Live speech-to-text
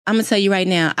I'm going to tell you right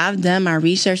now, I've done my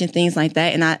research and things like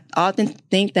that. And I often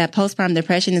think that postpartum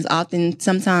depression is often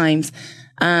sometimes,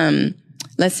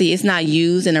 it's not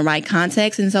used in the right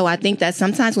context. And so I think that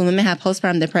sometimes when women have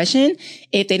postpartum depression,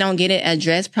 if they don't get it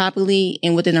addressed properly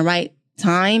and within the right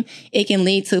time, it can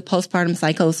lead to postpartum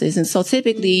psychosis. And so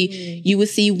typically you would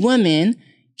see women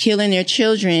killing their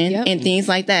children and things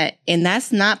like that. And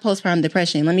that's not postpartum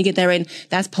depression. Let me get that right.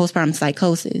 That's postpartum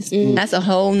psychosis. That's a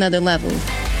whole nother level.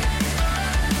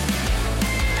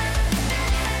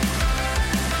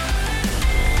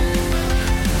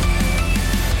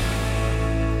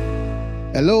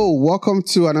 Hello, welcome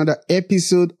to another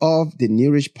episode of the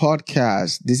New Rich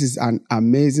Podcast. This is an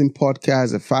amazing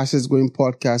podcast, the fastest growing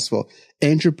podcast for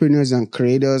entrepreneurs and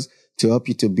creators to help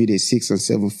you to build a 6 and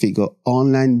 7 figure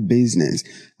online business.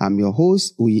 I'm your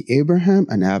host, Uyi Abraham,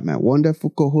 and I have my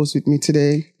wonderful co-host with me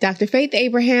today, Dr. Faith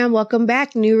Abraham. Welcome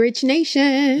back, New Rich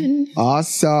Nation.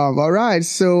 Awesome. All right.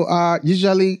 So,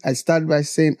 usually I start by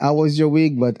saying, how was your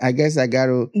week? But I guess I got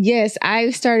to. Yes, I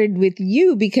started with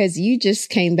you because you just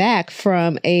came back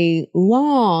from a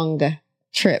long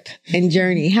trip and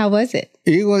journey. How was it?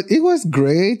 It was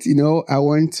great. You know, I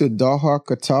went to Doha,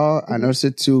 Qatar, and also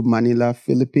to Manila,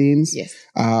 Philippines. Yes.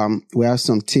 We have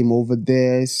some team over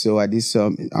there. So I did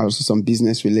some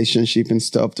business relationship and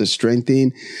stuff to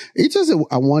strengthen. It was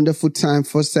a wonderful time.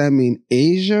 First time in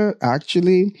Asia,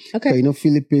 actually. Okay. But, you know,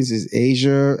 Philippines is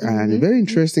Asia and a very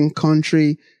interesting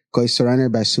country because it's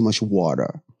surrounded by so much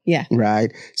water. Yeah.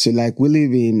 Right. So like we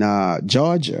live in,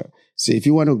 Georgia. So if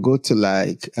you want to go to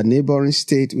like a neighboring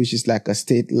state, which is like a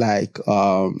state like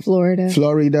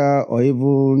Florida or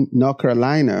even North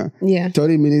Carolina,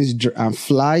 30 minutes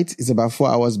flight is about 4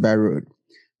 hours by road.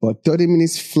 But 30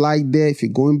 minutes flight there, if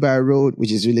you're going by road,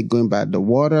 which is really going by the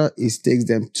water, it takes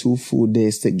them 2 full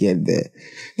days to get there.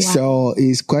 Wow. So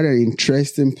it's quite an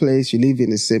interesting place. You live in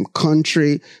the same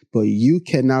country, but you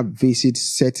cannot visit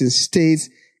certain states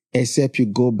except you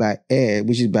go by air,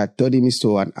 which is about 30 minutes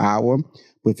to an hour.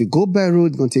 But if you go by road,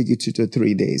 it's going to take you 2 to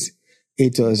 3 days.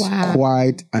 It was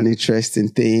quite an interesting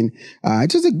thing.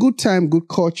 It was a good time, good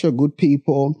culture, good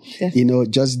people. Definitely. You know,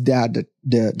 just that,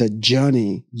 the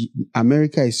journey.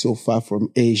 America is so far from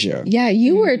Asia. Yeah,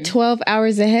 you were 12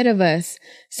 hours ahead of us.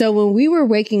 So when we were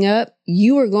waking up,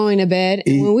 you were going to bed.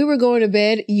 And when we were going to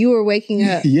bed, you were waking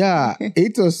up. Yeah,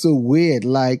 it was so weird.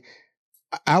 Like,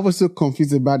 I was so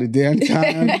confused about the damn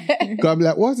time. I'm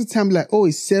like, what's the time? Like, oh,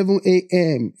 it's 7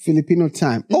 a.m. Filipino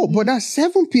time. Oh, but that's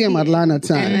 7 p.m. Atlanta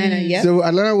time. Yep. So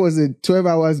Atlanta was 12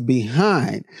 hours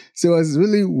behind. So it was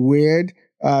really weird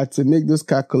to make those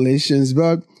calculations.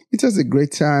 But it was a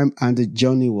great time and the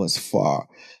journey was far.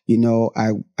 You know,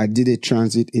 I did a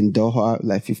transit in Doha,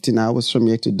 like 15 hours from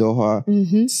here to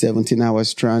Doha, 17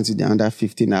 hours transit, and that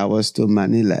 15 hours to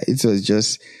Manila. It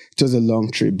was a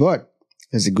long trip, but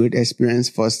it was a good experience.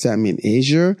 First time in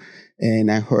Asia. And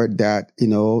I heard that, you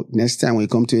know, next time when you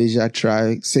come to Asia,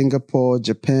 try Singapore,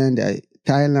 Japan,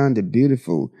 Thailand, they're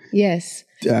beautiful. Yes.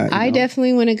 I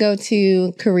definitely want to go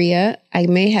to Korea. I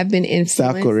may have been influenced.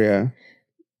 South Korea.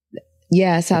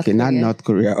 Yeah, South Korea. Not North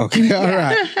Korea. Okay, all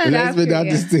right. Let's make that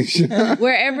distinction.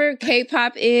 Wherever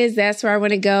K-pop is, that's where I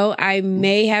want to go. I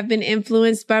may have been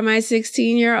influenced by my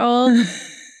 16-year-old.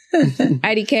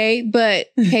 IDK, but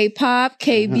K-pop,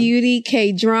 K-beauty,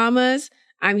 K-dramas.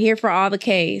 I'm here for all the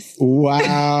Ks.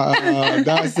 Wow.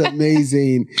 That's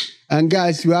amazing. And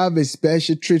guys, we have a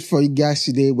special treat for you guys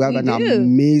today. We have an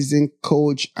amazing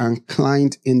coach and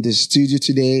client in the studio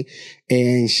today.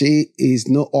 And she is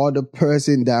no other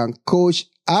person than Coach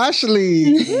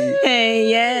Ashley. Hey,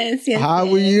 yes. How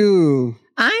are you?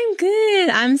 I'm good.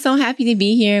 I'm so happy to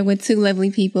be here with 2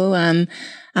 lovely people.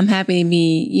 I'm happy to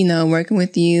be, you know, working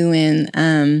with you, and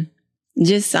I'm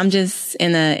just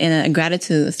in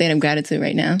a state of gratitude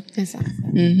right now. That's awesome.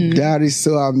 Mm-hmm. That is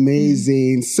so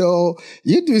amazing. So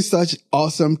you do such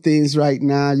awesome things right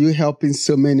now. You're helping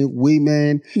so many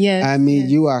women. Yes. I mean,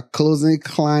 you are closing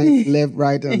clients left,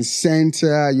 right, and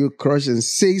center. You're crushing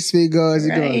 6 figures.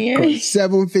 You're going to crush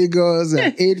 7 figures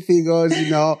and 8 figures, you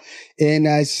know. And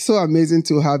it's so amazing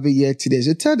to have you here today.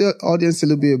 So tell the audience a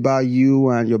little bit about you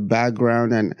and your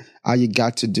background and how you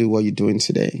got to do what you're doing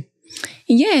today.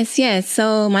 Yes.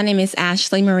 So my name is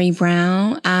Ashley Marie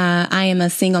Brown. I am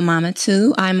a single mama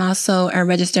too. I'm also a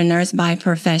registered nurse by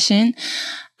profession.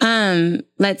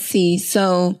 Let's see.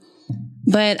 So,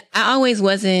 but I always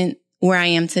wasn't where I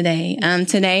am today.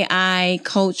 Today I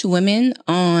coach women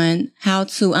on how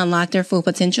to unlock their full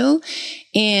potential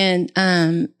and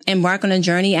embark on a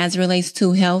journey as it relates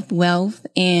to health, wealth,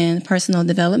 and personal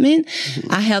development.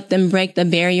 Mm-hmm. I help them break the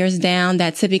barriers down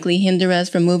that typically hinder us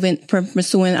from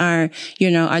pursuing our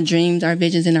dreams, our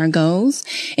visions, and our goals.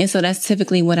 And so that's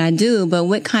typically what I do. But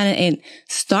what kind of it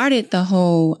started the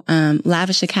whole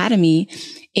Lavish Academy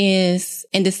is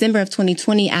in December of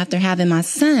 2020, after having my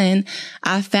son,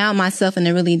 I found myself in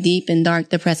a really deep and dark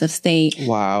depressive state.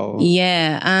 Wow.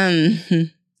 Yeah.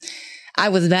 I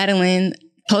was battling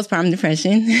postpartum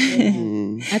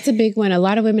depression. That's a big one. A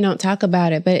lot of women don't talk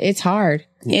about it, but it's hard.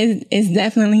 It's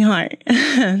definitely hard.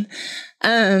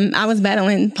 I was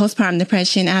battling postpartum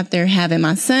depression after having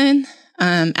my son.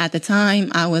 At the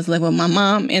time, I was living with my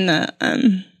mom in a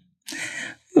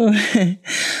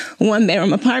one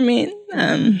bedroom apartment.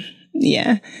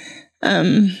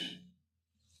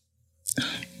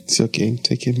 It's okay.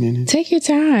 Take a minute. Take your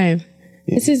time.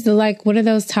 Yeah. This is one of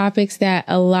those topics that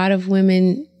a lot of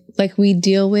women we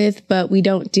deal with, but we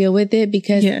don't deal with it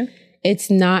because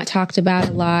it's not talked about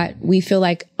a lot. We feel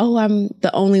like, oh, I'm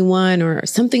the only one, or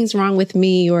something's wrong with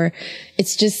me, or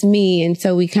it's just me. And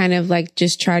so we kind of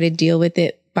just try to deal with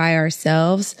it by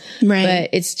ourselves. Right. But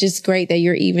it's just great that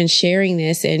you're even sharing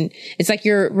this, and it's like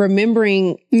you're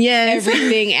remembering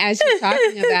everything as you're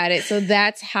talking about it. So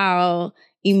that's how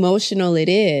emotional it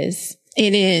is.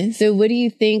 It is. So what do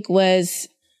you think was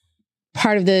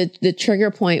part of the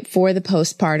trigger point for the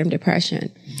postpartum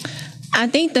depression? I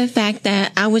think the fact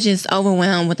that I was just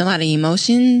overwhelmed with a lot of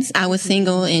emotions. I was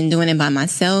single and doing it by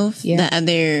myself. Yeah. The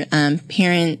other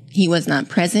parent, he was not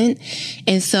present.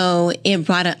 And so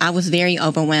I was very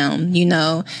overwhelmed.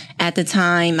 At the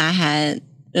time I had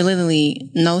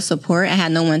literally no support. I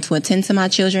had no one to attend to my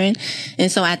children. And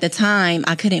so at the time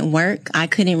I couldn't work. I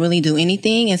couldn't really do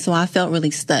anything. And so I felt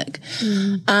really stuck.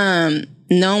 No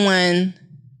one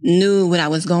knew what I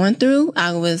was going through.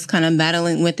 I was kind of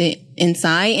battling with it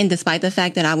inside. And despite the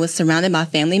fact that I was surrounded by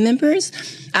family members,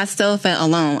 I still felt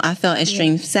alone. I felt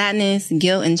extreme sadness,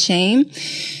 guilt, and shame.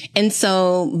 And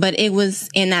so, but it was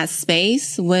in that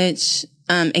space which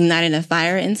ignited a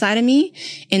fire inside of me.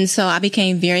 And so I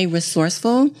became very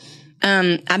resourceful.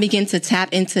 I began to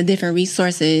tap into different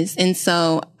resources. And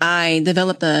so I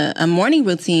developed a morning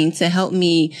routine to help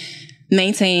me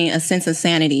maintain a sense of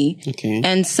sanity. Okay.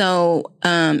 And so,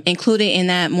 included in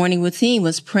that morning routine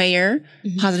was prayer,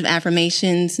 positive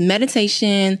affirmations,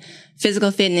 meditation,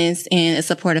 physical fitness, and a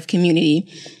supportive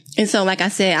community. And so, like I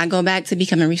said, I go back to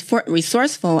becoming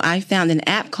resourceful. I found an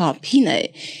app called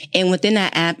Peanut. And within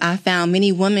that app, I found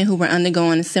many women who were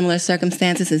undergoing similar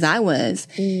circumstances as I was.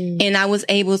 And I was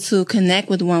able to connect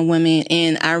with one woman,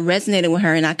 and I resonated with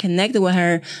her, and I connected with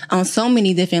her on so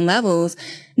many different levels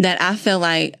that I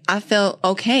felt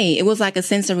okay. It was like a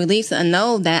sense of relief to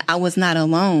know that I was not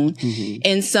alone.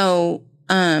 And so,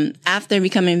 after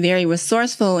becoming very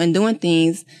resourceful and doing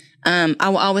things, I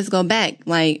will always go back,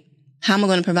 how am I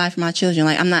going to provide for my children?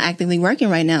 I'm not actively working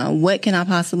right now. What can I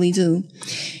possibly do?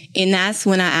 And that's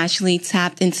when I actually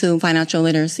tapped into financial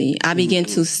literacy. I began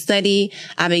to study.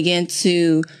 I began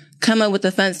to come up with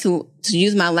the funds to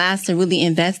use my last to really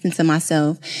invest into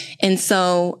myself. And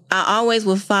so I always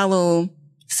would follow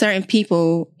certain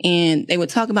people, and they would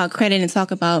talk about credit and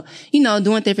talk about,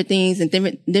 doing different things and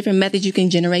different methods you can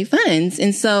generate funds.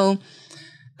 And so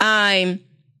I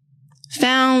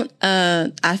found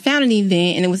an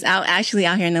event, and it was out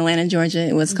here in Atlanta, Georgia.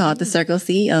 It was called the Circle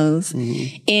CEOs.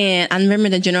 And I remember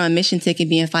the general admission ticket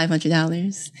being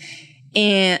 $500.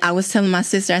 And I was telling my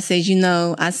sister, I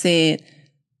said,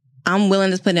 I'm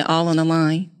willing to put it all on the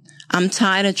line. I'm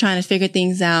tired of trying to figure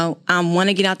things out. I want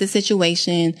to get out this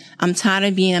situation. I'm tired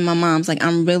of being at my mom's.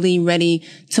 I'm really ready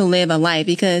to live a life,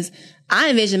 because I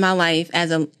envision my life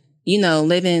as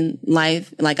living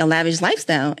life like a lavish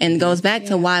lifestyle, and goes back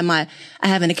to why I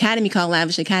have an academy called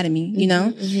Lavish Academy,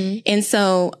 And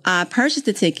so I purchased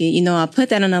the ticket, I put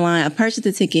that on the line. I purchased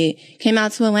the ticket, came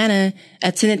out to Atlanta,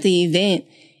 attended the event.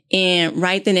 And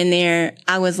right then and there,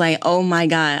 I was like, oh my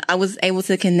God, I was able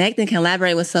to connect and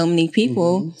collaborate with so many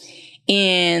people.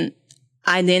 And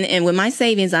and with my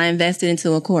savings, I invested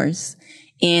into a course,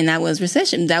 and that was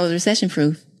recession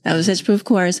proof. That was a recession proof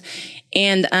course.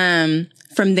 And,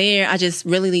 from there, I just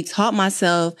really taught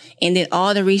myself and did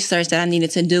all the research that I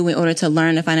needed to do in order to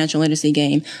learn the financial literacy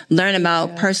game, learn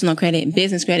about personal credit,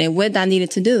 business credit, what I needed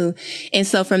to do. And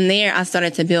so from there, I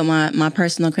started to build my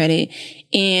personal credit,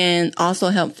 and also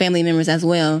help family members as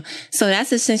well. So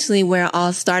that's essentially where it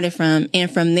all started from.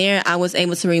 And from there, I was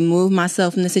able to remove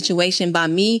myself from the situation by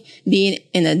me being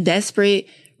in a desperate,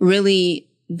 really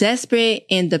desperate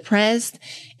and depressed,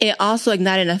 it also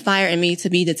ignited a fire in me to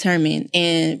be determined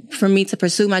and for me to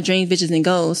pursue my dreams, visions, and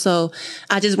goals. So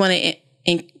I just want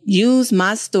to use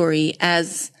my story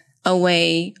as a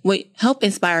way would help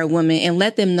inspire women and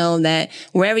let them know that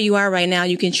wherever you are right now,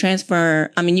 you can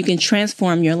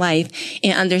transform your life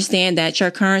and understand that your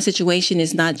current situation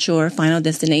is not your final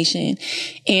destination.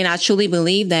 And I truly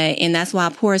believe that. And that's why I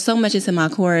pour so much into my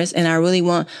course. And I really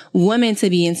want women to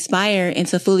be inspired and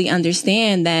to fully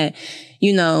understand that,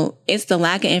 you know, it's the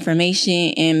lack of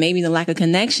information and maybe the lack of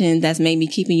connection that's maybe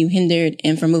keeping you hindered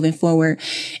and from moving forward.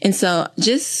 And so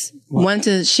just want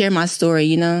to share my story,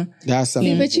 you know? That's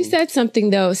something. But you said something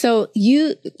though. So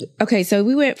so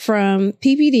we went from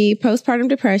PPD, postpartum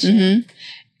depression,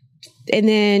 and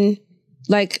then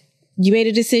like you made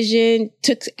a decision,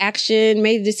 took action,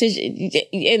 made a decision,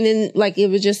 and then like it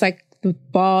was just like the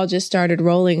ball just started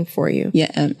rolling for you.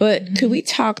 Yeah. But could we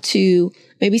talk to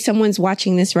maybe someone's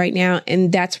watching this right now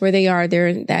and that's where they are. They're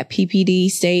in that PPD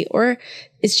state, or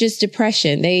it's just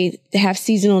depression. They have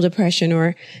seasonal depression,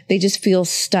 or they just feel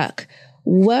stuck.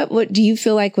 What do you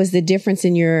feel like was the difference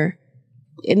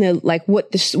what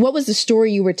was the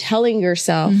story you were telling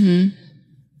yourself in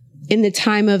the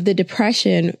time of the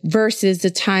depression versus the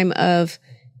time of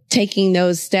taking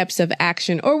those steps of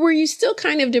action? Or were you still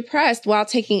kind of depressed while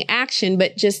taking action,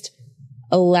 but just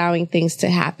allowing things to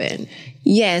happen?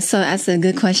 Yeah, so that's a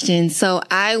good question. So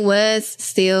I was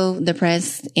still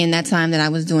depressed in that time that I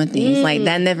was doing things like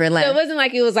that never left. So it wasn't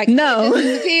like it was like, no, it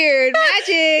disappeared,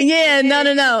 magic. Yeah,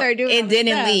 no. It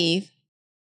didn't leave.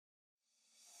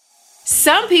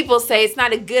 Some people say it's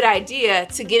not a good idea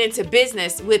to get into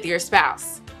business with your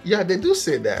spouse. Yeah, they do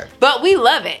say that. But we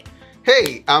love it.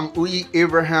 Hey, I'm Uyi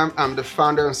Abraham. I'm the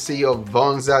founder and CEO of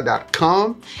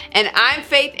Vonza.com. And I'm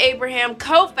Faith Abraham,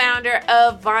 co-founder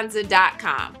of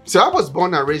Vonza.com. So I was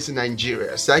born and raised in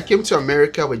Nigeria. So I came to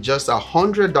America with just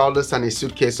 $100 and a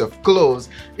suitcase of clothes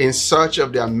in search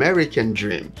of the American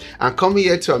dream. And coming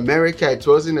here to America, it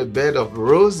wasn't a bed of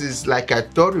roses like I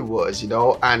thought it was, you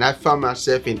know, and I found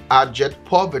myself in abject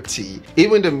poverty.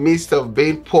 Even in the midst of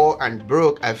being poor and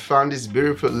broke, I found this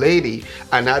beautiful lady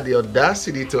and had the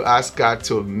audacity to ask God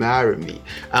to marry me.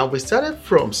 And we started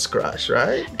from scratch,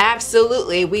 right?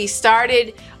 Absolutely. We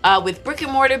started with brick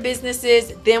and mortar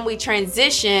businesses, then we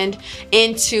transitioned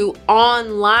into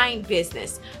online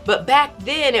business. But back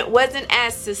then it wasn't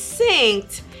as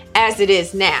succinct as it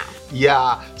is now.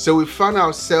 Yeah, so we found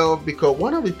ourselves, because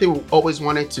one of the things we always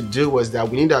wanted to do was that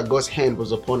we knew that God's hand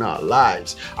was upon our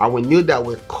lives, and we knew that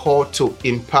we're called to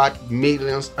impact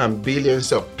millions and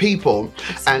billions of people.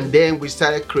 And then we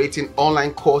started creating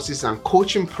online courses and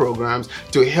coaching programs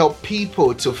to help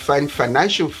people to find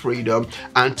financial freedom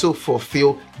and to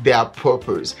fulfill their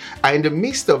purpose. And in the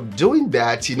midst of doing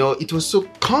that, you know, it was so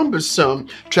cumbersome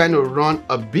trying to run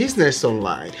a business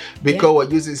online, because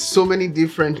we're using so many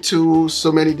different tools,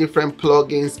 so many different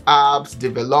plugins, apps,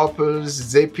 developers,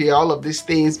 Zapier, all of these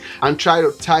things, and try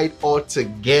to tie it all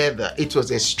together. It was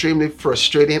extremely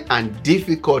frustrating and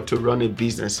difficult to run a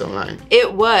business online.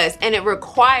 It was, and it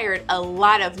required a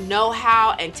lot of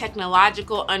know-how and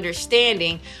technological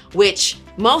understanding, which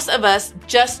most of us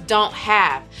just don't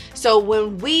have. So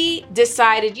when we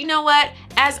decided, you know what,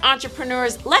 as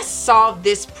entrepreneurs, let's solve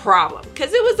this problem,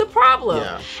 because it was a problem.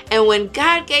 Yeah. And when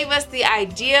God gave us the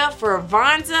idea for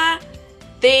Vonza,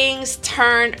 things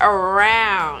turned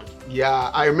around. Yeah,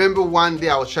 I remember one day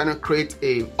I was trying to create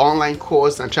an online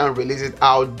course and trying to release it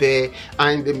out there.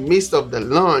 And in the midst of the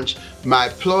launch, my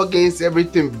plugins,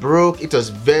 everything broke. It was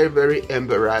very, very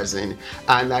embarrassing.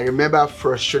 And I remember how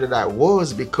frustrated I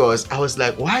was, because I was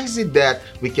like, why is it that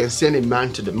we can send a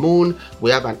man to the moon?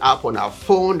 We have an app on our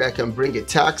phone that can bring a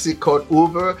taxi called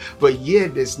Uber, but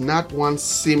yet there's not one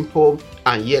simple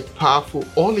and yet powerful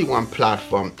all-in-one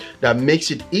platform that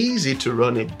makes it easy to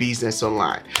run a business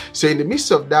online. So in the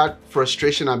midst of that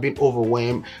frustration and being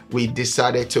overwhelmed, we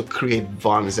decided to create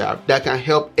Vonza that can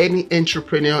help any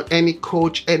entrepreneur, any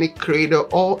coach, any creator,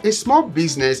 or a small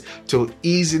business to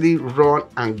easily run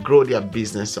and grow their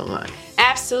business online.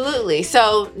 Absolutely.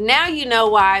 So now you know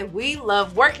why we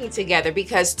love working together,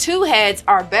 because two heads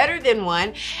are better than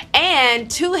one, and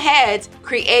two heads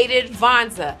created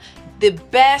Vonza, the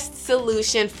best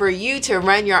solution for you to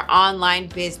run your online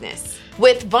business.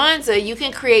 With Vonza, you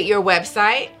can create your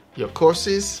website, your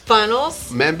courses,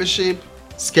 funnels, membership,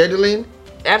 scheduling.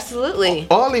 Absolutely.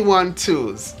 All-in-one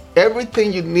tools.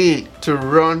 Everything you need to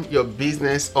run your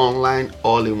business online,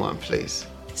 all in one place.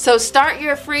 So start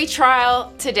your free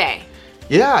trial today.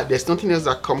 Yeah, there's nothing else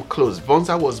that come close.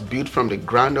 Vonza was built from the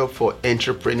ground up for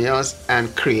entrepreneurs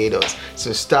and creators.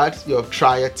 So start your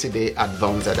trial today at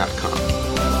Vonza.com.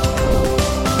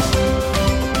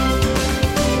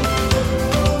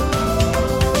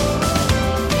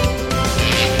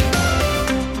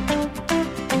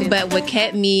 But what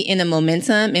kept me in a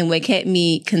momentum and what kept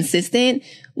me consistent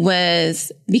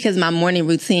was because my morning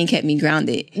routine kept me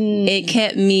grounded. It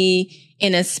kept me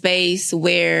in a space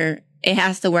where it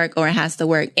has to work or it has to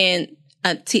work. And,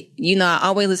 I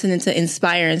always listen to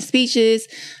inspiring speeches.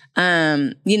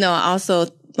 I also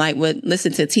would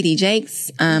listen to TD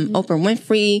Jakes, Oprah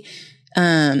Winfrey,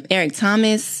 Eric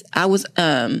Thomas. I was,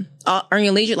 Earn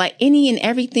Your Leisure, any and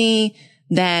everything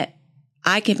that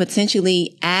I can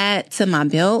potentially add to my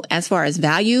belt as far as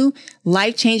value,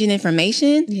 life-changing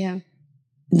information. Yeah.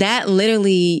 That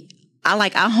literally, I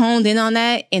honed in on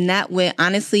that, and that would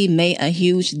honestly make a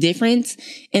huge difference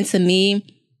into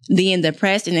me being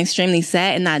depressed and extremely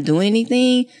sad and not doing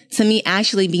anything, to me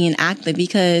actually being active.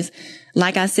 Because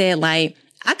like I said, I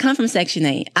come from Section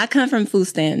 8. I come from food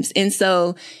stamps. And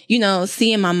so,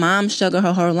 seeing my mom struggle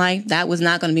her whole life, that was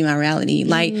not going to be my reality.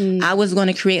 I was going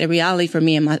to create a reality for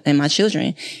me and my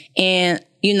children. And,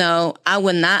 I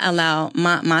would not allow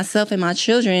myself and my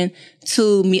children to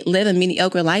live a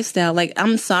mediocre lifestyle.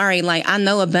 I'm sorry. I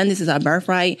know abundance is our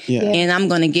birthright, and I'm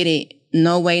going to get it.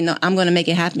 No way. No, I'm going to make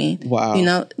it happen.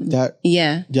 Wow.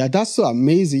 That's so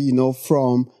amazing,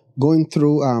 from going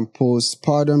through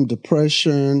postpartum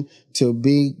depression to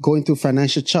going through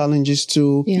financial challenges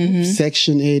to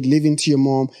Section 8, living to your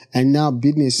mom, and now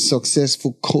building a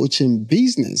successful coaching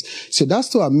business. So that's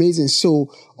so amazing. So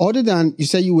other than, you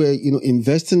said you were,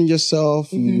 investing in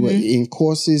yourself, you were in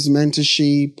courses,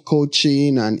 mentorship,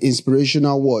 coaching, and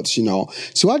inspirational words,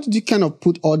 So how did you kind of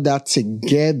put all that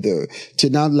together to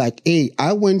now hey,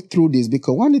 I went through this?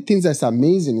 Because one of the things that's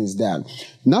amazing is that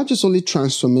not just only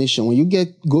transformation, when you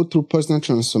go through personal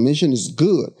transformation is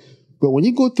good. But when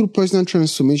you go through personal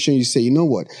transformation, you say, you know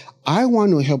what? I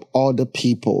want to help other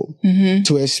people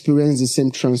to experience the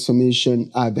same transformation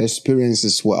I've experienced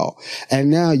as well. And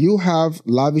now you have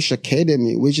Lavish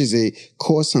Academy, which is a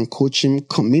course and coaching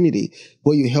community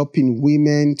where you're helping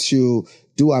women to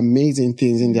do amazing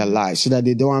things in their lives so that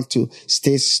they don't have to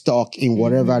stay stuck in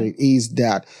whatever it is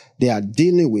that they are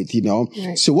dealing with,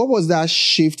 Right. So what was that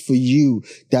shift for you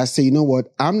that say, you know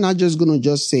what, I'm not just going to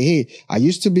just say, hey, I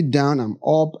used to be down, I'm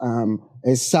up, I'm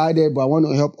excited, but I want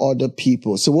to help other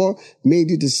people. So what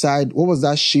made you decide, what was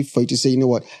that shift for you to say, you know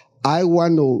what, I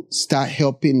want to start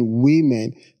helping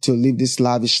women to live this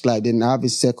lavish life? Then I have a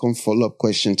second follow-up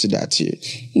question to that too.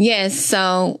 Yes.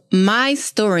 So my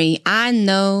story, I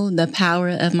know the power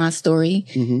of my story,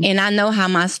 and I know how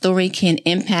my story can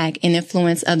impact and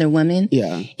influence other women.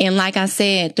 Yeah. And like I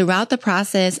said, throughout the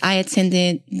process, I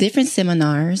attended different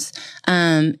seminars.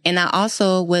 And I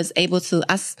also was able to,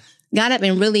 I got up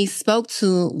and really spoke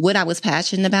to what I was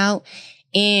passionate about.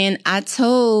 And I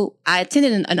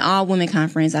attended an all women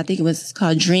conference. I think it was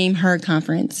called Dream Her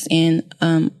Conference in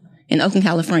Oakland,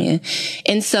 California.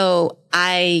 And so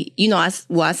I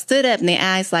stood up and they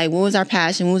asked what was our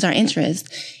passion? What was our interest?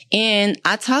 And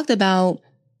I talked about,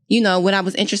 what I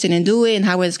was interested in doing and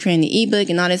how I was creating the ebook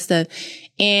and all this stuff.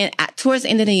 And towards the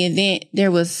end of the event, there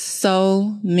was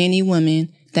so many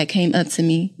women that came up to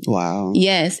me. Wow.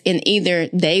 Yes. And either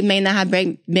they may not have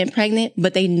been pregnant,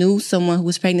 but they knew someone who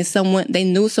was pregnant. They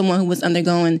knew someone who was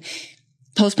undergoing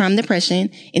postpartum depression.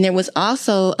 And there was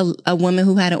also a woman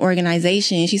who had an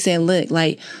organization. She said, look,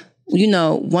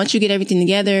 once you get everything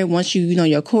together, once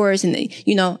your course and,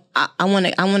 I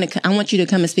want you to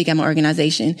come and speak at my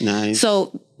organization. Nice.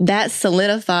 So that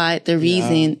solidified the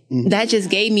reason. That just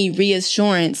gave me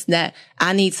reassurance that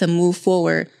I need to move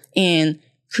forward and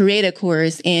create a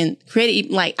course and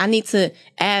I need to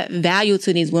add value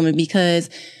to these women, because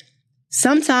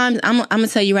sometimes I'm going to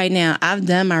tell you right now, I've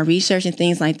done my research and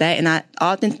things like that. And I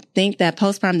often think that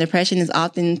postpartum depression is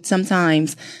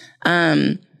sometimes,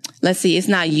 it's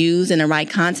not used in the right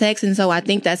context. And so I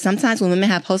think that sometimes when women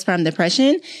have postpartum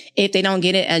depression, if they don't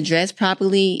get it addressed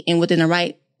properly and within the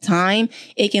right time,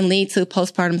 it can lead to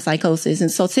postpartum psychosis.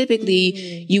 And so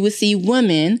typically you would see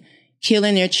women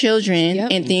killing their children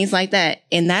and things like that.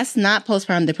 And that's not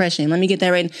postpartum depression. Let me get that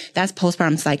right. That's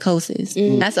postpartum psychosis.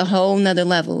 That's a whole nother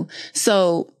level.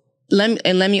 So let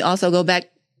me also go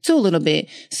back to a little bit.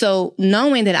 So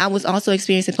knowing that I was also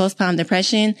experiencing postpartum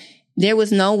depression, there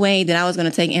was no way that I was going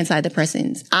to take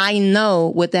antidepressants. I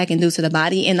know what that can do to the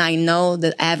body, and I know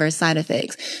the adverse side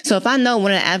effects. So if I know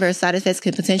one of the adverse side effects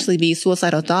could potentially be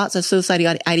suicidal thoughts or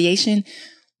suicidal ideation,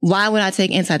 why would I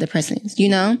take antidepressants,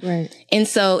 Right. And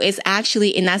so it's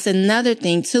actually, and that's another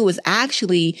thing too, is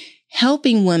actually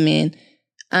helping women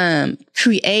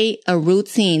create a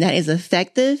routine that is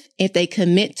effective if they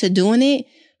commit to doing it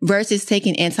versus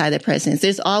taking antidepressants.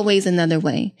 There's always another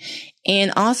way.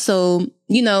 And also,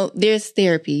 there's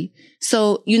therapy.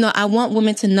 So, I want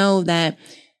women to know that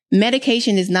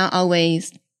medication is not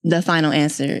always the final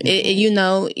answer.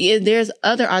 There's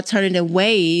other alternative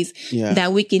ways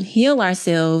that we can heal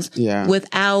ourselves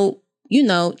without,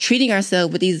 treating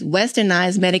ourselves with these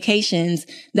westernized medications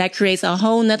that creates a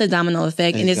whole nother domino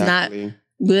effect. And it's not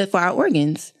good for our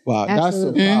organs. Wow.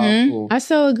 Absolutely. That's so powerful. I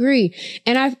so agree.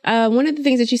 And one of the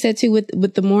things that you said too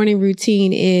with the morning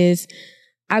routine is,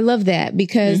 I love that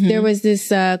because there was this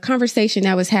conversation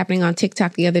that was happening on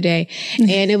TikTok the other day,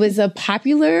 and it was a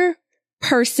popular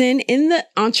person in the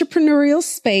entrepreneurial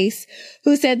space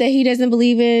who said that he doesn't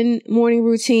believe in morning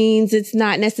routines. It's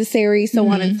not necessary, so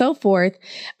on and so forth.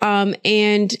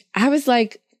 And I was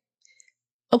like,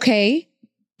 okay,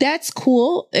 that's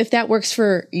cool if that works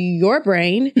for your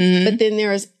brain. But then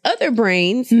there's other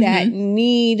brains that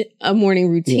need a morning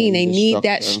routine. They need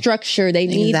that structure. They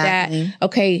need that.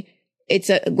 Okay. It's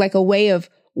like a way of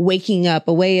waking up,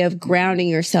 a way of grounding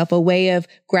yourself, a way of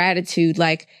gratitude.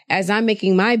 Like as I'm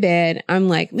making my bed, I'm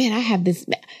like, man, I have this.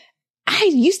 I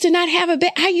used to not have a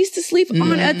bed. I used to sleep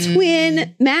on a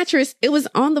twin mattress. It was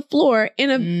on the floor in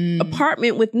an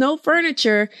apartment with no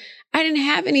furniture. I didn't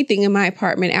have anything in my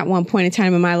apartment at one point in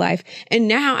time in my life. And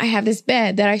now I have this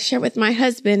bed that I share with my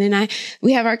husband, and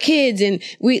we have our kids, and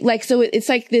so it's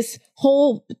like this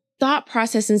whole thought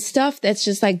process and stuff that's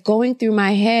just like going through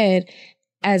my head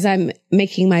as I'm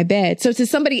making my bed. So to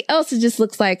somebody else, it just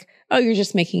looks like, oh, you're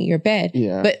just making your bed.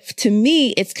 Yeah. But to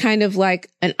me, it's kind of like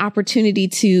an opportunity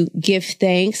to give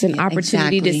thanks, an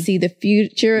opportunity to see the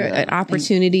future, an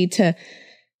opportunity to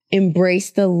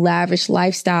embrace the lavish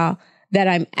lifestyle that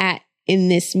I'm at in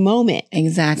this moment.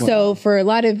 Exactly. So for a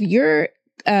lot of your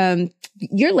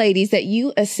ladies that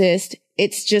you assist,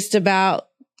 it's just about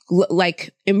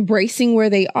like embracing where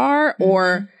they are,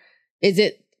 or is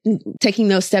it taking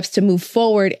those steps to move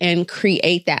forward and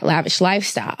create that lavish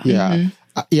lifestyle? Yeah.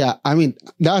 Yeah, I mean,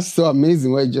 that's so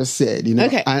amazing what you just said,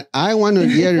 Okay. And I want to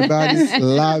hear about this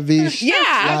lavish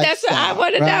lifestyle, that's what I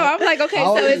want to know. I'm like, okay,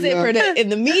 so is it for the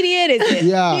immediate? Is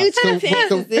it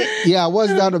future?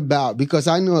 What's that about? Because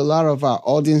I know a lot of our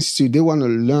audience too, they want to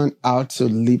learn how to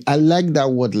live. I like that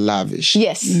word lavish.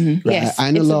 Yes. Right? Yes.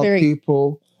 I know a lot of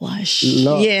people lush.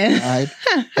 Right?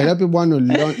 A lot of people want to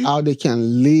learn how they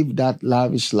can live that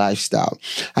lavish lifestyle.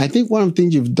 I think one of the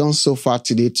things you've done so far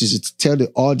today is to tell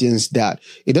the audience that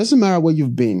it doesn't matter where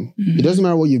you've been. It doesn't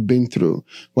matter what you've been through.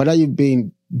 Whether you've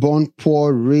been born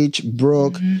poor, rich,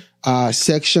 broke,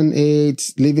 Section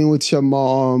 8, living with your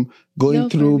mom, going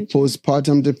through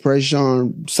postpartum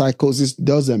depression, psychosis,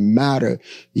 doesn't matter.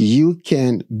 You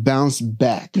can bounce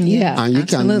back. Yeah, and you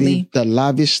can live the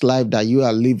lavish life that you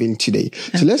are living today.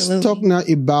 So let's talk now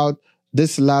about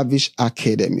this Lavish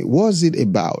Academy. What's it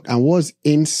about? And what's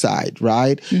inside,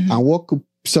 right? And what could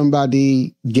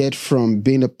somebody get from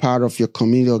being a part of your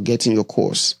community or getting your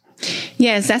course?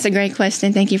 Yes, that's a great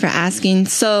question. Thank you for asking.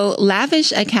 So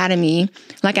Lavish Academy,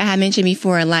 like I had mentioned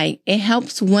before, it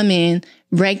helps women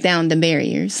break down the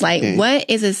barriers. What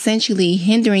is essentially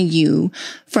hindering you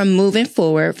from moving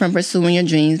forward, from pursuing your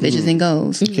dreams, visions, and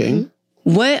goals? Okay.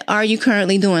 What are you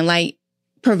currently doing?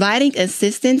 Providing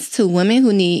assistance to women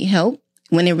who need help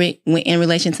when in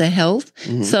relation to health.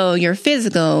 So your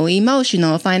physical,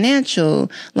 emotional, financial,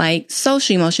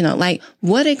 social emotional,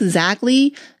 what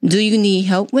exactly do you need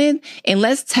help with? And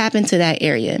let's tap into that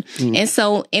area.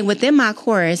 And within my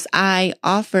course, I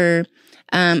offer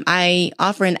an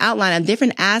outline of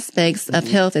different aspects of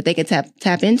health that they could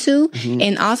tap into,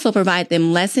 and also provide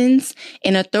them lessons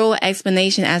and a thorough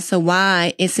explanation as to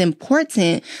why it's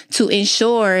important to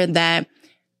ensure that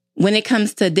when it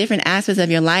comes to different aspects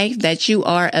of your life, that you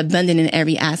are abundant in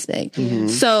every aspect.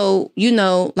 So,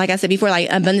 like I said before,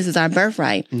 abundance is our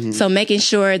birthright. So making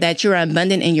sure that you're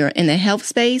abundant in the health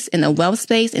space, in the wealth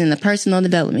space, and in the personal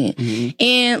development.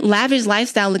 And lavish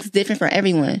lifestyle looks different for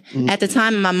everyone. At the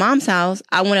time in my mom's house,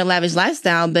 I wanted a lavish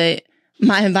lifestyle, but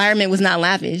my environment was not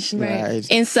lavish. Right.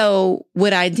 And so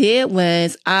what I did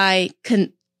was I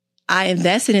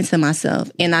invested into myself,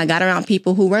 and I got around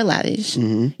people who were lavish,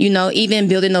 even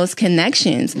building those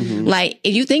connections.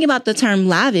 If you think about the term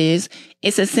lavish,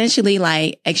 it's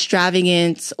essentially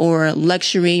extravagance or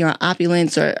luxury or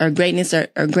opulence or greatness or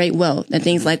great wealth and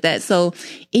things like that. So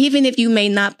even if you may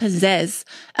not possess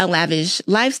a lavish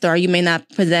lifestyle, you may not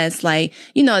possess the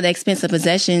expensive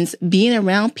possessions, being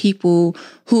around people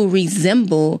who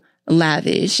resemble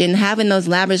lavish and having those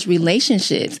lavish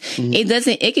relationships.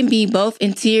 It can be both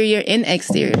interior and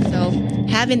exterior. So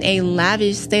having a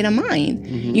lavish state of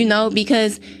mind,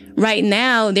 because right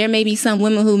now there may be some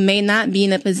women who may not be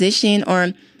in a position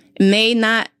or may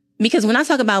not, because when I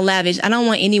talk about lavish, I don't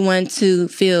want anyone to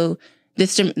feel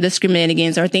discriminated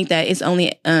against or think that it's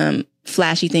only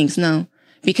flashy things. No,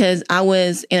 because I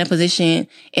was in a position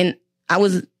and I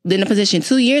was in a position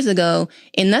 2 years ago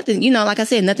and nothing, like I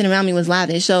said, nothing around me was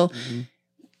lavish. So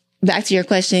back to your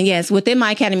question. Yes. Within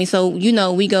my academy. So,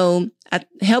 I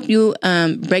help you,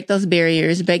 break those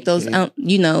barriers, break those,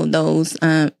 those,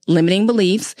 limiting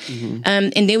beliefs.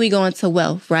 And then we go into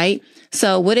wealth, right?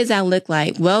 So what does that look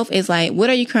like? Wealth is like, what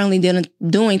are you currently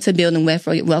doing to build wealth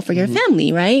for your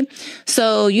family, right?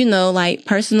 So, like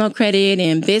personal credit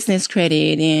and business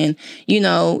credit and,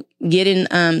 getting,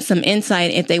 some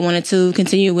insight if they wanted to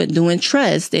continue with doing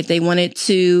trust, if they wanted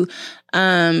to,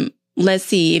 let's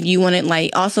see, if you wanted,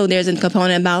 like, also there's a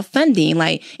component about funding,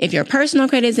 like if your personal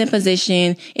credit is in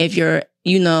position, if your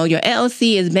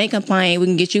LLC is bank compliant, we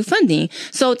can get you funding.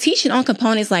 So teaching on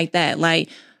components like that, like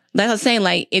I was saying,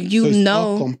 like if you it's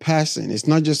all compassing. It's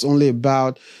not just only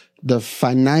about the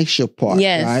financial part,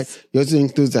 right? It also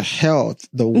includes the health,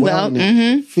 the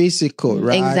wellness, physical,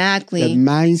 right? Exactly. The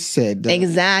mindset.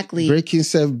 Exactly. Breaking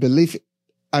self-belief.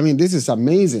 I mean, this is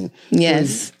amazing.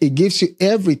 Yes. So it gives you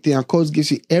everything. Of course,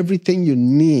 gives you everything you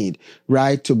need,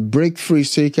 right, to break free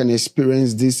so you can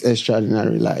experience this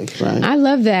extraordinary life, right? I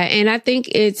love that. And I think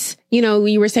it's,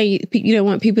 you were saying you don't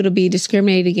want people to be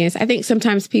discriminated against. I think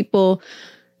sometimes people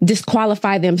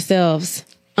disqualify themselves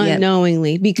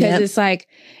unknowingly because it's like,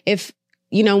 if,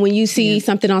 when you see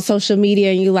something on social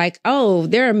media and you're like, oh,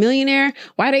 they're a millionaire.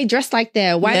 Why they dress like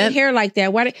that? Why they hair like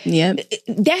that?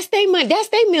 That's their money. That's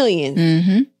their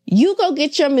millions. You go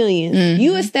get your millions.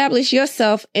 You establish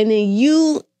yourself and then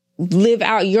you live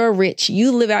out your rich.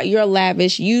 You live out your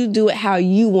lavish. You do it how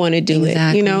you want to do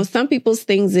it. Some people's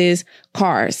things is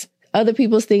cars. Other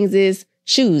people's things is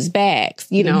shoes, bags,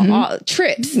 all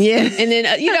trips. Yeah. And then,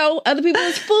 other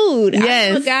people's food.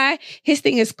 Yes. I know a guy, his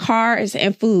thing is cars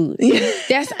and food.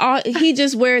 That's all. He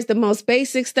just wears the most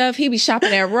basic stuff. He be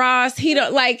shopping at Ross. He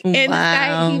don't like, and this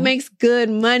guy, he makes good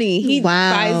money. He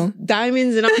buys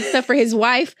diamonds and all this stuff for his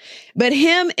wife. But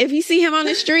him, if you see him on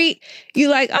the street, you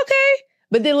like, okay.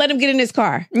 But then let him get in his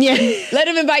car. Yeah. Let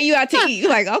him invite you out to eat. You're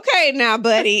like, okay now,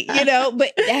 buddy,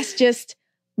 but that's just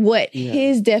what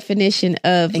his definition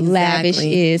of lavish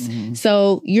is.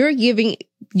 So you're giving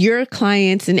your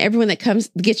clients and everyone that comes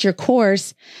to get your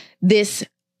course this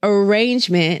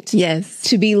arrangement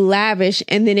to be lavish,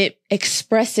 and then it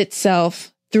express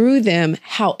itself through them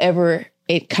however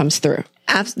it comes through.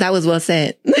 That was well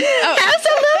said.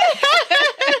 Absolutely.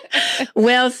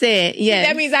 Well said. Yeah.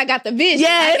 That means I got the vision.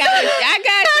 Yes. I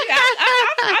got you.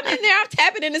 I'm in there. I'm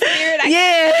tapping in the spirit.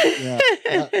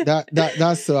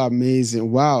 That's so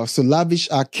amazing. Wow. So Lavish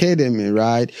Academy,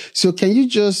 right? So can you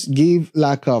just give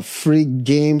like a free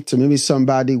game to maybe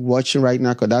somebody watching right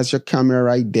now? Cause that's your camera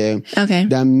right there. Okay.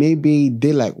 That maybe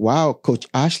they like, wow, Coach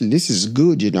Ashley, this is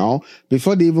good.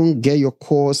 Before they even get your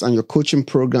course and your coaching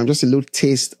program, just a little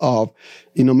taste of,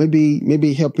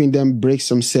 maybe helping them break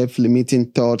some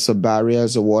self-limiting thoughts or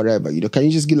barriers or whatever. Can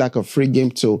you just give like a free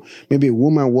game to maybe a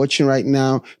woman watching right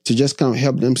now to just kind of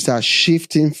help them start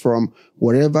shifting from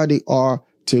wherever they are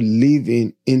to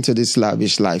living into this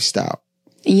lavish lifestyle?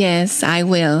 Yes, I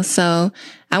will. So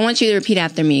I want you to repeat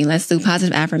after me. Let's do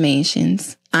positive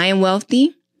affirmations. I am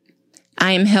wealthy.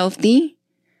 I am healthy.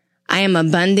 I am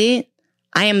abundant.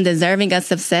 I am deserving of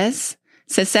success.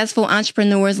 Successful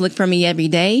entrepreneurs look for me every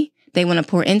day. They want to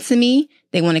pour into me.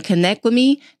 They want to connect with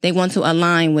me. They want to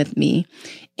align with me.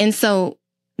 And so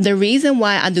the reason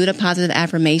why I do the positive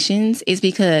affirmations is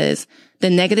because the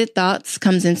negative thoughts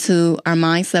comes into our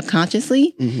mind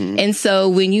subconsciously. And so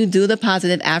when you do the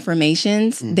positive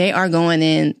affirmations, they are going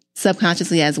in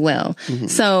subconsciously as well.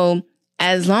 So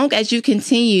as long as you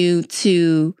continue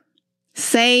to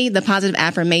say the positive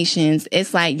affirmations,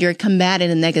 it's like you're combating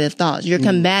the negative thoughts. You're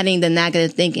combating the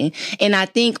negative thinking. And I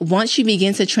think once you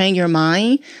begin to train your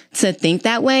mind to think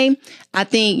that way, I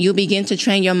think you'll begin to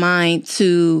train your mind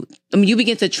to, you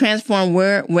begin to transform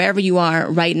wherever you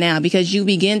are right now, because you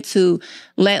begin to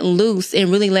let loose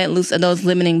of those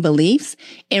limiting beliefs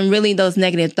and really those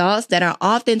negative thoughts that are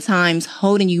oftentimes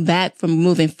holding you back from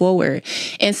moving forward.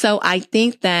 And so I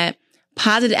think that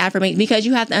positive affirmation, because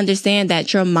you have to understand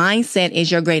that your mindset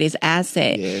is your greatest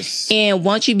asset. Yes. And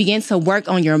once you begin to work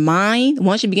on your mind,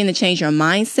 once you begin to change your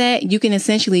mindset, you can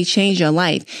essentially change your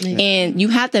life. And you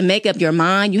have to make up your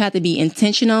mind. You have to be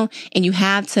intentional, and you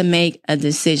have to make a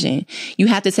decision. You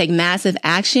have to take massive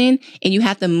action, and you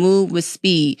have to move with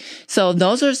speed. So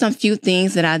those are some few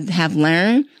things that I have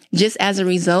learned just as a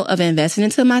result of investing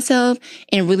into myself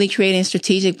and really creating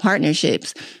strategic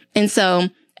partnerships. And so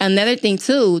another thing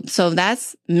too, so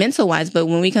that's mental wise, but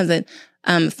when we come to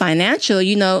financial,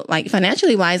 like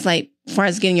financially wise, like as far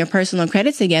as getting your personal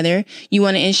credit together, you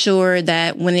want to ensure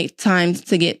that when it's time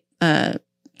to get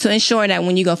to ensure that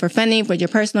when you go for funding for your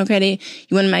personal credit,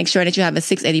 you want to make sure that you have a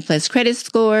 680 plus credit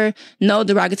score, no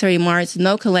derogatory remarks,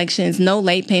 no collections, no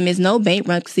late payments, no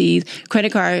bankruptcies,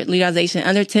 credit card utilization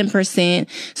under 10%.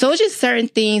 So it's just certain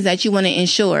things that you want to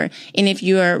ensure. And if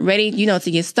you're ready,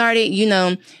 to get started,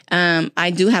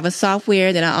 I do have a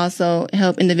software that I also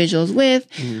help individuals with.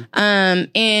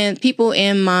 And people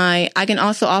I can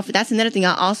also offer, that's another thing.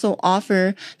 I also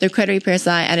offer the credit repair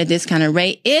side at a discounted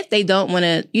rate if they don't want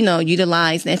to,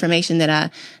 utilize the information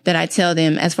that I tell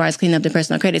them as far as cleaning up their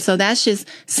personal credit. So that's just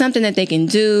something that they can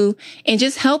do, and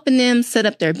just helping them set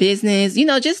up their business,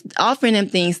 just offering them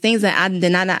things that I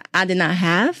did not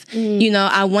have.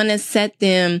 I want to set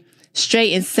them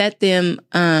straight and set them,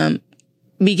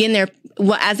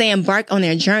 as they embark on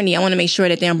their journey, I want to make sure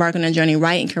that they embark on their journey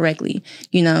right and correctly,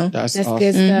 That's awesome.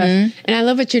 Good stuff. And I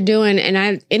love what you're doing.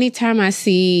 And anytime I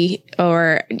see,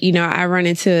 or, I run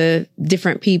into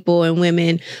different people and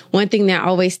women, one thing that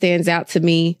always stands out to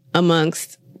me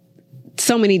amongst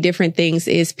so many different things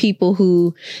is people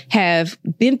who have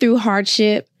been through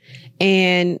hardship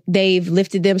and they've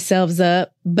lifted themselves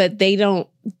up, but they don't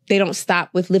stop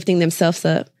with lifting themselves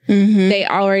up.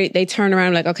 They turn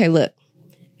around like, okay, look,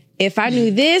 if I knew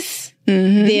this,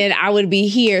 then I would be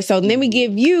here. So let me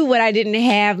give you what I didn't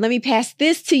have. Let me pass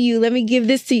this to you. Let me give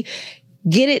this to you.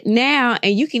 Get it now.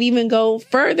 And you can even go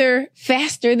further,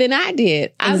 faster than I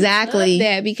did. Exactly. I love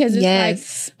that, because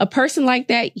it's like a person like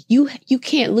that, you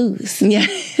can't lose. Yeah.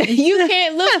 You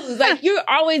can't lose. Like, you're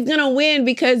always going to win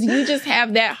because you just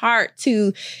have that heart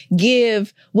to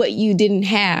give what you didn't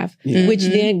have, which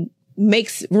then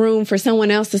makes room for someone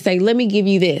else to say, let me give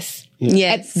you this.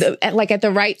 Yes. At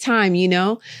the right time,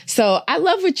 So I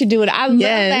love what you're doing. I love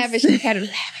Lavish.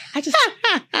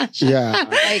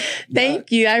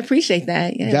 Thank you. I appreciate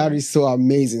that. Yeah. That is so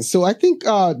amazing. So I think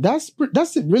that's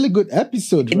a really good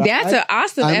episode. Right? That's an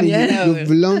awesome episode. You've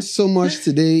learned so much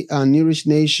today on Nourish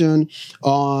Nation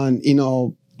on,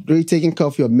 really taking care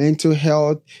of your mental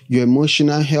health, your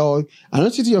emotional health, and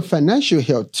also your financial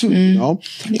health too, And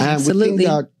Absolutely. we think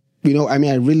that,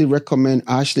 I really recommend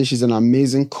Ashley. She's an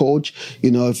amazing coach.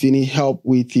 If you need help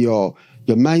with your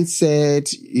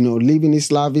mindset, living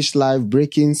this lavish life,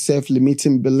 breaking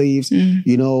self-limiting beliefs,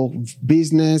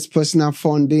 business, personal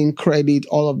funding, credit,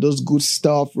 all of those good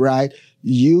stuff, right?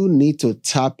 You need to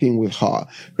tap in with her,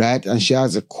 right? And she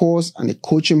has a course and a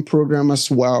coaching program as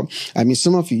well.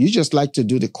 Some of you just like to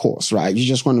do the course, right? You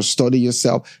just want to study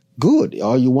yourself. Good.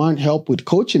 Or you want help with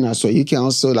coaching her, so you can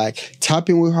also tap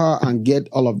in with her and get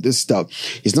all of this stuff.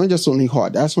 It's not just only her.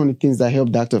 That's one of the things that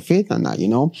helped Dr. Faith and I,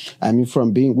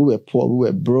 from we were poor, we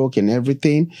were broke and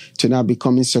everything, to now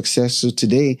becoming successful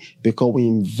today because we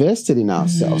invested in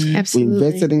ourselves. Absolutely. We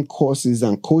invested in courses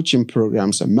and coaching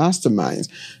programs and masterminds.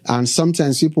 And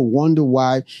sometimes people wonder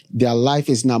why their life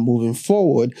is not moving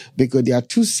forward because they are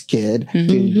too scared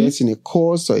to invest in a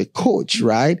course or a coach,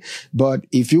 right? But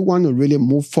if you want to really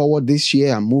move forward this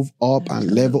year and move up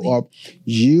and level up,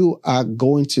 you are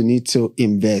going to need to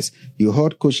invest. You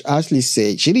heard Coach Ashley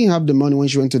say she didn't have the money when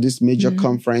she went to this major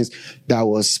conference that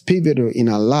was pivotal in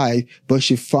her life, but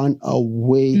she found a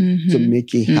way to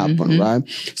make it happen, right?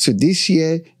 So this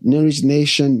year, Nourish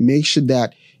Nation, make sure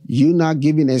that you're not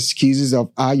giving excuses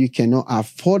of how you cannot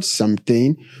afford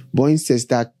something, but instead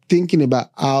start thinking about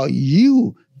how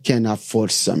you can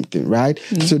afford something, right?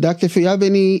 So Dr. Faye, you have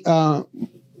any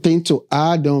thing to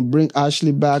add? Don't bring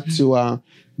Ashley back to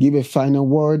give a final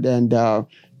word, and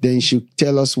then she'll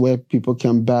tell us where people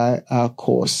can buy our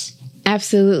course.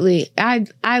 Absolutely.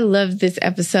 I love this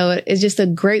episode. It's just a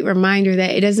great reminder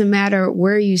that it doesn't matter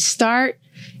where you start.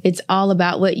 It's all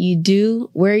about what you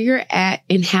do, where you're at,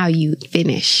 and how you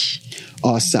finish.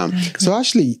 Awesome. So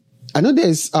Ashley, I know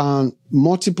there's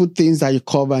multiple things that you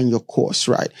cover in your course,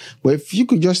 right? But if you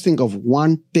could just think of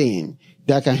one thing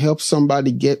that can help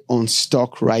somebody get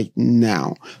unstuck right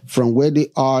now from where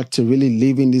they are to really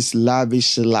living this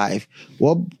lavish life,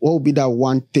 what would be that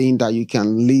one thing that you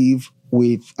can leave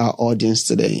with our audience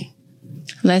today?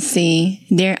 Let's see.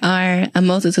 There are a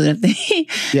multitude of things.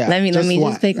 Yeah, let me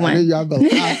just pick one. I know you have a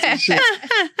lot to share.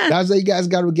 That's why you guys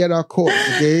got to get our course,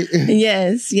 okay?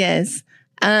 Yes.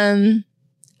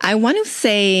 I want to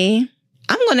say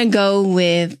I'm going to go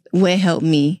with what helped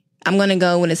me. I'm going to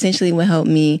go with essentially what helped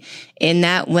me. And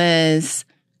that was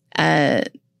the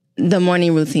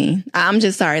morning routine. I'm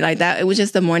just sorry. That it was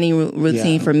just the morning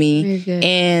routine for me.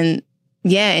 And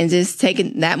just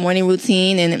taking that morning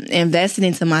routine and investing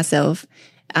into myself.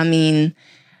 In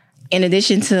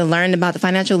addition to learning about the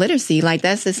financial literacy,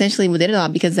 that's essentially what did it all,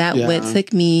 because what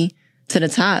took me to the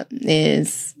top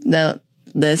is the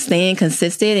staying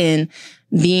consistent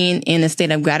and being in a state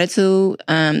of gratitude,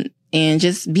 and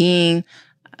just being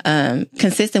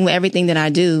consistent with everything that I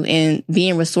do and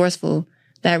being resourceful,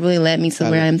 that really led me to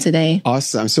where I am today.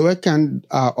 Awesome. So where can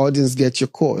our audience get your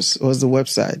course? What's the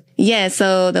website? Yeah,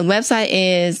 so the website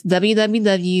is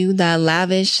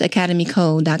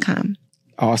www.lavishacademyco.com.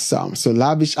 Awesome. So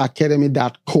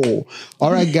lavishacademy.co.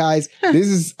 All right, guys, this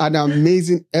is an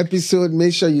amazing episode.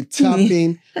 Make sure you tap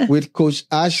in with Coach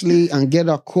Ashley and get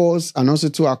our course and also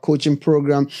to our coaching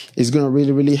program. It's going to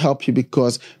really, really help you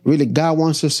because really God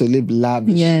wants us to live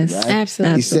lavish. Yes, right?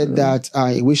 absolutely. He said that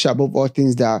I wish above all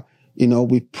things that,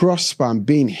 we prosper and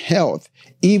be in health,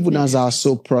 even as our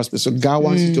soul prospers. So God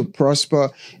wants you to prosper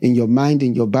in your mind,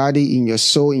 in your body, in your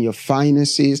soul, in your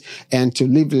finances, and to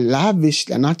live lavish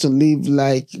and not to live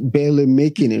like barely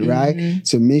making it, right?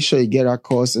 So make sure you get our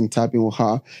course and tap in with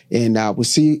her. And we'll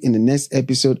see you in the next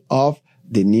episode of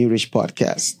the New Rich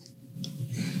Podcast.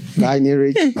 Bye, New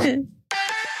Rich.